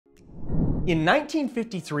In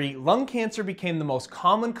 1953, lung cancer became the most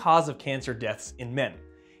common cause of cancer deaths in men.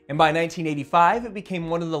 And by 1985, it became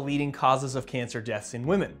one of the leading causes of cancer deaths in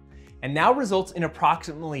women, and now results in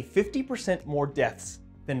approximately 50% more deaths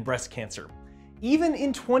than breast cancer. Even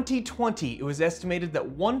in 2020, it was estimated that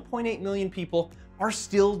 1.8 million people are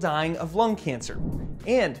still dying of lung cancer.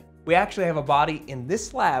 And we actually have a body in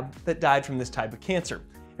this lab that died from this type of cancer.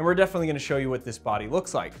 And we're definitely going to show you what this body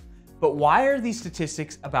looks like. But why are these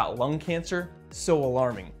statistics about lung cancer so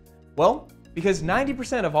alarming? Well, because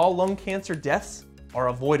 90% of all lung cancer deaths are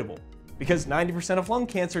avoidable. Because 90% of lung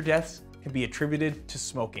cancer deaths can be attributed to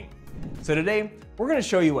smoking. So today, we're going to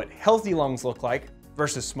show you what healthy lungs look like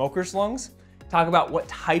versus smokers' lungs, talk about what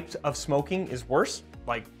types of smoking is worse,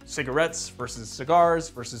 like cigarettes versus cigars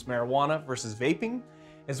versus marijuana versus vaping,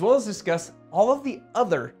 as well as discuss all of the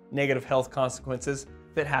other negative health consequences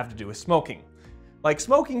that have to do with smoking. Like,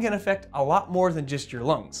 smoking can affect a lot more than just your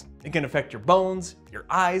lungs. It can affect your bones, your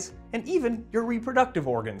eyes, and even your reproductive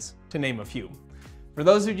organs, to name a few. For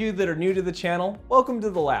those of you that are new to the channel, welcome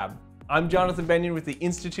to the lab. I'm Jonathan Benyon with the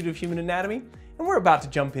Institute of Human Anatomy, and we're about to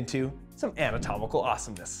jump into some anatomical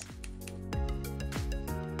awesomeness.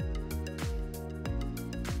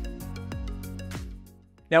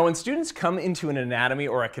 Now, when students come into an anatomy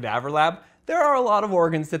or a cadaver lab, there are a lot of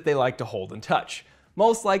organs that they like to hold and touch.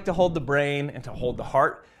 Most like to hold the brain and to hold the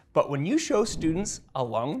heart, but when you show students a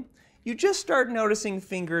lung, you just start noticing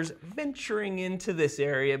fingers venturing into this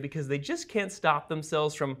area because they just can't stop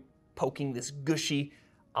themselves from poking this gushy,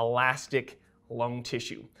 elastic lung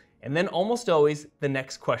tissue. And then almost always the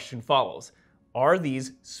next question follows. Are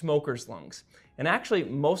these smokers' lungs? And actually,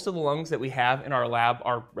 most of the lungs that we have in our lab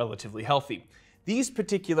are relatively healthy. These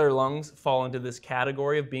particular lungs fall into this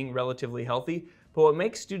category of being relatively healthy, but what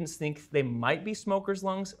makes students think they might be smokers'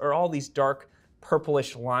 lungs are all these dark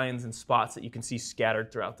purplish lines and spots that you can see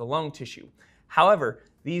scattered throughout the lung tissue. However,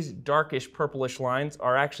 these darkish purplish lines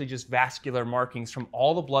are actually just vascular markings from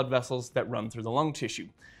all the blood vessels that run through the lung tissue.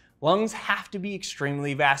 Lungs have to be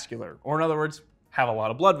extremely vascular, or in other words, have a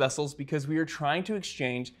lot of blood vessels, because we are trying to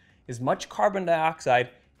exchange as much carbon dioxide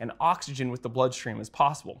and oxygen with the bloodstream as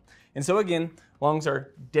possible. And so again, lungs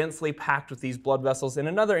are densely packed with these blood vessels, and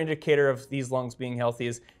another indicator of these lungs being healthy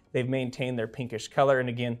is they've maintained their pinkish color, and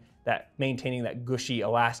again, that maintaining that gushy,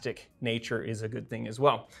 elastic nature is a good thing as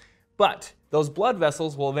well. But those blood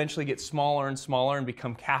vessels will eventually get smaller and smaller and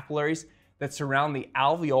become capillaries that surround the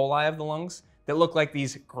alveoli of the lungs that look like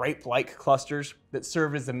these grape-like clusters that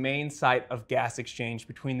serve as the main site of gas exchange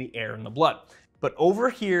between the air and the blood. But over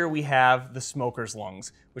here we have the smoker's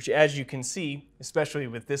lungs, which, as you can see, especially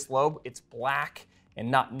with this lobe, it's black and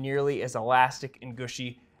not nearly as elastic and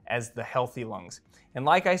gushy as the healthy lungs. And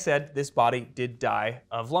like I said, this body did die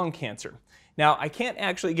of lung cancer. Now, I can't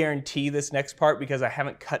actually guarantee this next part because I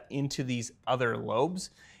haven't cut into these other lobes.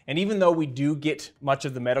 And even though we do get much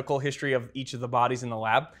of the medical history of each of the bodies in the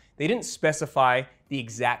lab, they didn't specify the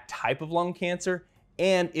exact type of lung cancer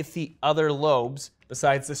and if the other lobes,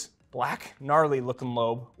 besides this black, gnarly looking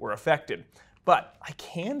lobe, were affected. But I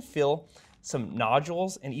can feel some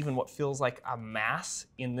nodules and even what feels like a mass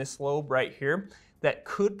in this lobe right here that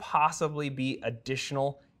could possibly be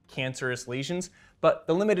additional cancerous lesions. But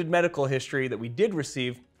the limited medical history that we did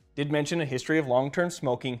receive did mention a history of long-term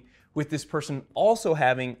smoking, with this person also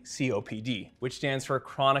having COPD, which stands for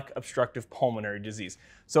chronic obstructive pulmonary disease.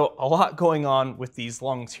 So a lot going on with these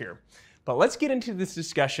lungs here. But let's get into this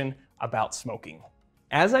discussion about smoking.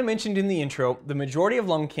 As I mentioned in the intro, the majority of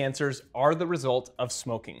lung cancers are the result of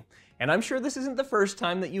smoking. And I'm sure this isn't the first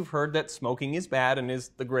time that you've heard that smoking is bad and is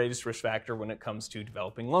the greatest risk factor when it comes to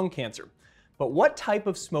developing lung cancer. But what type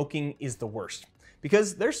of smoking is the worst?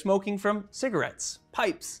 Because they're smoking from cigarettes,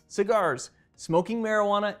 pipes, cigars, smoking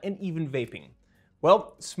marijuana, and even vaping.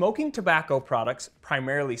 Well, smoking tobacco products,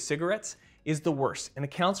 primarily cigarettes, is the worst and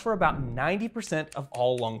accounts for about 90% of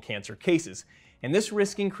all lung cancer cases. And this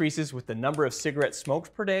risk increases with the number of cigarettes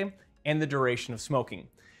smoked per day and the duration of smoking.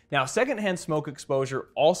 Now, secondhand smoke exposure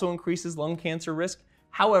also increases lung cancer risk.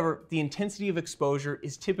 However, the intensity of exposure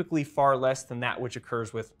is typically far less than that which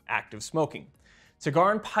occurs with active smoking.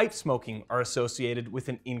 Cigar and pipe smoking are associated with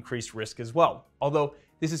an increased risk as well, although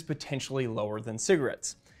this is potentially lower than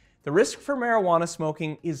cigarettes. The risk for marijuana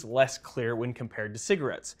smoking is less clear when compared to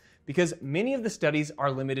cigarettes, because many of the studies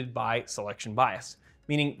are limited by selection bias,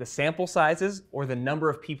 meaning the sample sizes or the number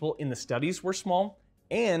of people in the studies were small,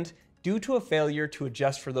 and due to a failure to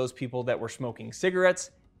adjust for those people that were smoking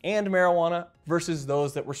cigarettes and marijuana versus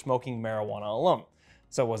those that were smoking marijuana alone.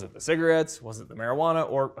 So was it the cigarettes, was it the marijuana,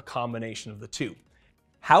 or a combination of the two?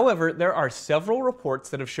 However, there are several reports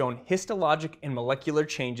that have shown histologic and molecular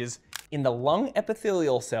changes in the lung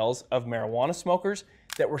epithelial cells of marijuana smokers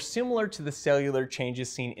that were similar to the cellular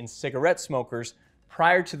changes seen in cigarette smokers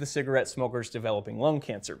prior to the cigarette smokers developing lung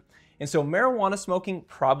cancer. And so marijuana smoking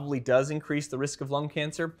probably does increase the risk of lung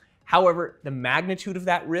cancer. However, the magnitude of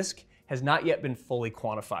that risk has not yet been fully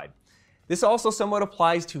quantified. This also somewhat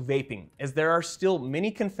applies to vaping, as there are still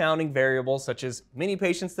many confounding variables such as many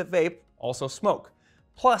patients that vape also smoke.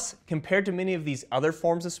 Plus, compared to many of these other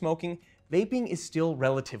forms of smoking, vaping is still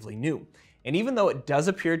relatively new. And even though it does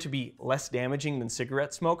appear to be less damaging than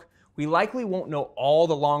cigarette smoke, we likely won't know all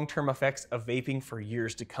the long-term effects of vaping for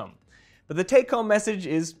years to come. But the take-home message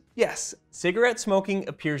is, yes, cigarette smoking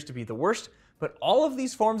appears to be the worst, but all of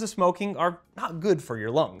these forms of smoking are not good for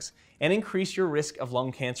your lungs and increase your risk of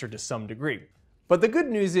lung cancer to some degree. But the good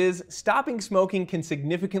news is, stopping smoking can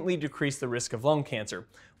significantly decrease the risk of lung cancer,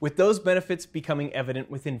 with those benefits becoming evident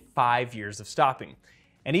within 5 years of stopping.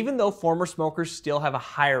 And even though former smokers still have a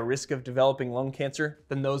higher risk of developing lung cancer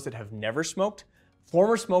than those that have never smoked,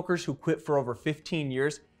 former smokers who quit for over 15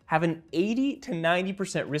 years have an 80 to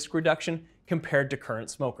 90% risk reduction compared to current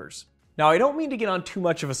smokers. Now, I don't mean to get on too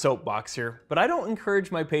much of a soapbox here, but I don't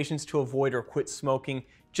encourage my patients to avoid or quit smoking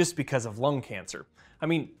just because of lung cancer. I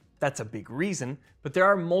mean, that's a big reason, but there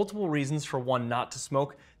are multiple reasons for one not to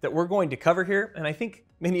smoke that we're going to cover here, and I think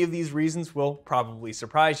many of these reasons will probably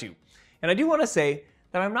surprise you. And I do want to say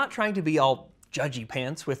that I'm not trying to be all judgy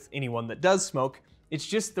pants with anyone that does smoke. It's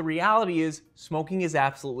just the reality is smoking is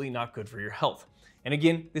absolutely not good for your health. And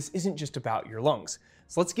again, this isn't just about your lungs.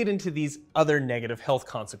 So let's get into these other negative health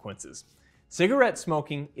consequences. Cigarette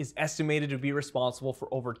smoking is estimated to be responsible for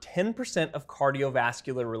over 10% of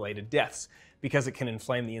cardiovascular related deaths because it can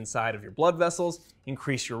inflame the inside of your blood vessels,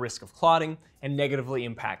 increase your risk of clotting, and negatively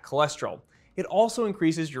impact cholesterol. It also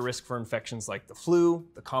increases your risk for infections like the flu,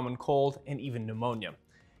 the common cold, and even pneumonia.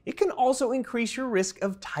 It can also increase your risk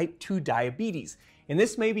of type 2 diabetes, and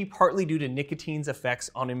this may be partly due to nicotine's effects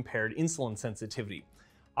on impaired insulin sensitivity.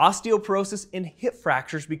 Osteoporosis and hip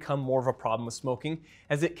fractures become more of a problem with smoking,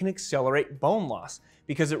 as it can accelerate bone loss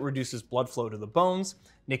because it reduces blood flow to the bones.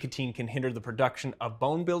 Nicotine can hinder the production of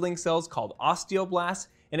bone building cells called osteoblasts,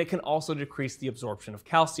 and it can also decrease the absorption of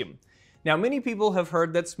calcium. Now, many people have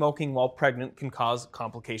heard that smoking while pregnant can cause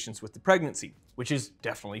complications with the pregnancy, which is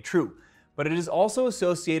definitely true. But it is also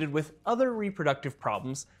associated with other reproductive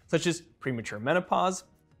problems such as premature menopause,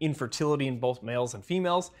 infertility in both males and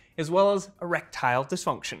females, as well as erectile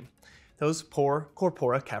dysfunction. Those poor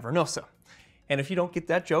corpora cavernosa. And if you don't get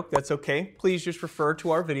that joke, that's okay. Please just refer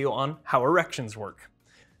to our video on how erections work.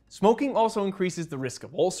 Smoking also increases the risk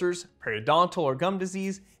of ulcers, periodontal or gum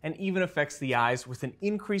disease, and even affects the eyes with an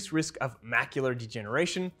increased risk of macular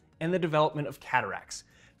degeneration and the development of cataracts.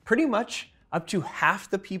 Pretty much up to half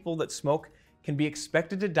the people that smoke can be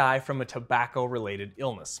expected to die from a tobacco-related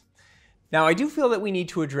illness. Now, I do feel that we need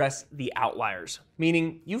to address the outliers,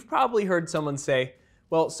 meaning you've probably heard someone say,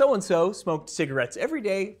 well, so-and-so smoked cigarettes every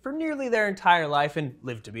day for nearly their entire life and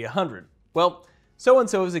lived to be 100. Well,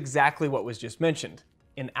 so-and-so is exactly what was just mentioned,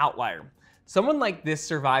 an outlier. Someone like this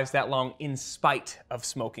survives that long in spite of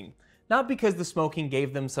smoking, not because the smoking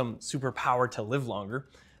gave them some superpower to live longer,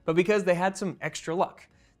 but because they had some extra luck.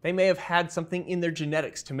 They may have had something in their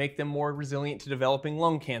genetics to make them more resilient to developing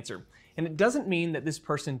lung cancer. And it doesn't mean that this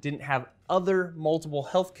person didn't have other multiple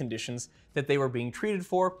health conditions that they were being treated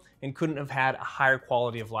for and couldn't have had a higher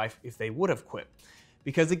quality of life if they would have quit.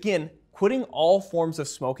 Because again, quitting all forms of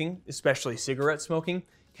smoking, especially cigarette smoking,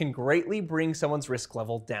 can greatly bring someone's risk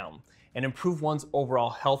level down and improve one's overall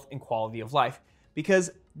health and quality of life. Because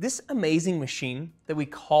this amazing machine that we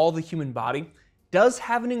call the human body does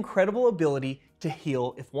have an incredible ability to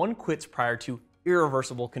heal if one quits prior to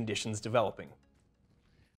irreversible conditions developing.